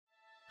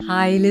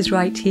Hi, Liz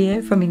Wright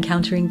here from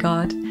Encountering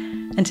God,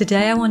 and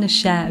today I want to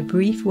share a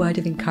brief word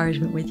of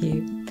encouragement with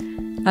you.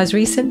 I was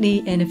recently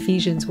in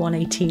Ephesians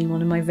 1:18,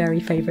 one of my very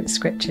favourite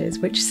scriptures,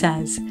 which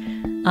says,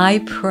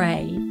 "I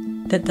pray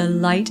that the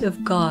light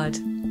of God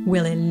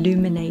will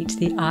illuminate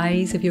the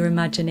eyes of your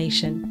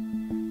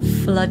imagination,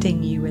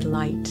 flooding you with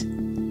light,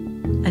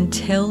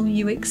 until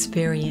you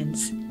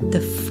experience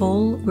the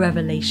full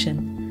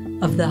revelation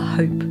of the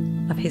hope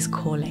of His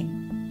calling."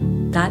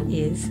 That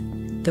is,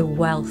 the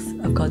wealth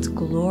of God's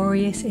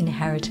glorious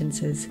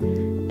inheritances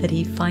that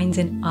He finds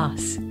in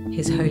us,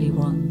 His holy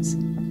ones.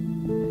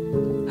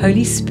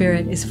 Holy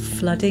Spirit is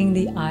flooding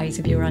the eyes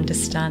of your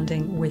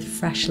understanding with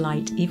fresh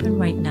light, even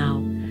right now,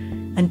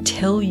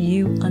 until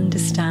you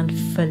understand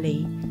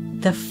fully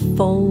the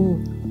full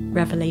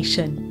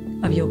revelation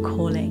of your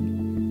calling.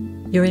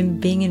 You're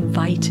being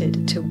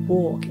invited to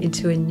walk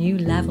into a new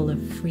level of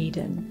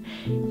freedom.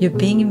 You're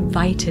being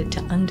invited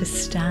to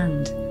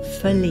understand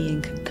fully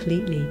and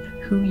completely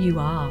who you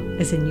are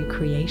as a new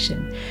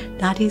creation.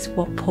 That is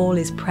what Paul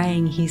is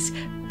praying. He's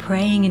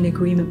praying in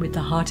agreement with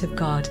the heart of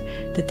God,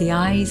 that the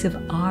eyes of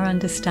our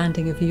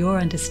understanding, of your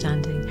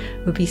understanding,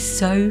 would be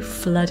so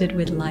flooded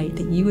with light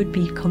that you would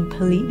be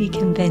completely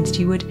convinced,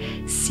 you would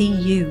see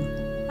you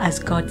as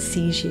God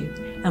sees you,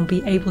 and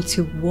be able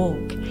to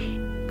walk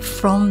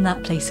from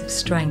that place of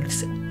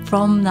strength,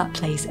 from that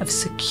place of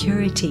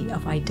security,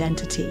 of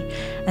identity,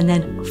 and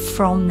then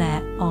from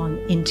there on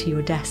into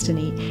your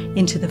destiny,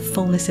 into the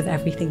fullness of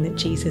everything that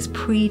Jesus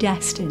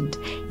predestined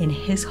in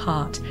His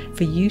heart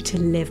for you to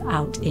live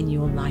out in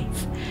your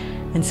life.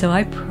 And so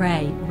I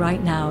pray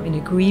right now, in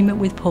agreement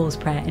with Paul's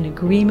prayer, in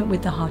agreement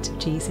with the heart of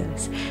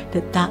Jesus,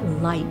 that that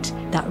light,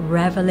 that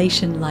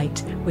revelation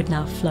light, would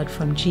now flood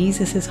from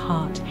Jesus's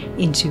heart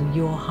into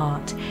your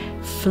heart,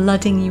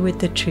 flooding you with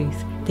the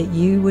truth, that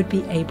you would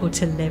be able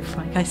to live,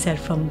 like I said,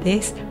 from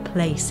this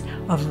place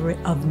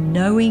of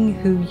knowing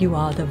who you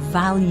are, the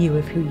value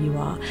of who you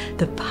are,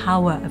 the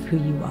power of who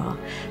you are,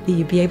 that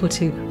you'd be able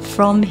to,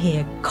 from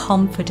here,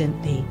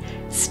 confidently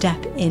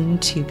step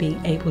into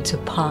being able to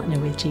partner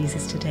with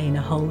Jesus today in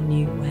a whole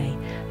new way.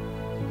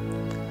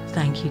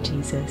 Thank you,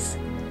 Jesus.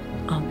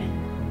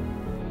 Amen.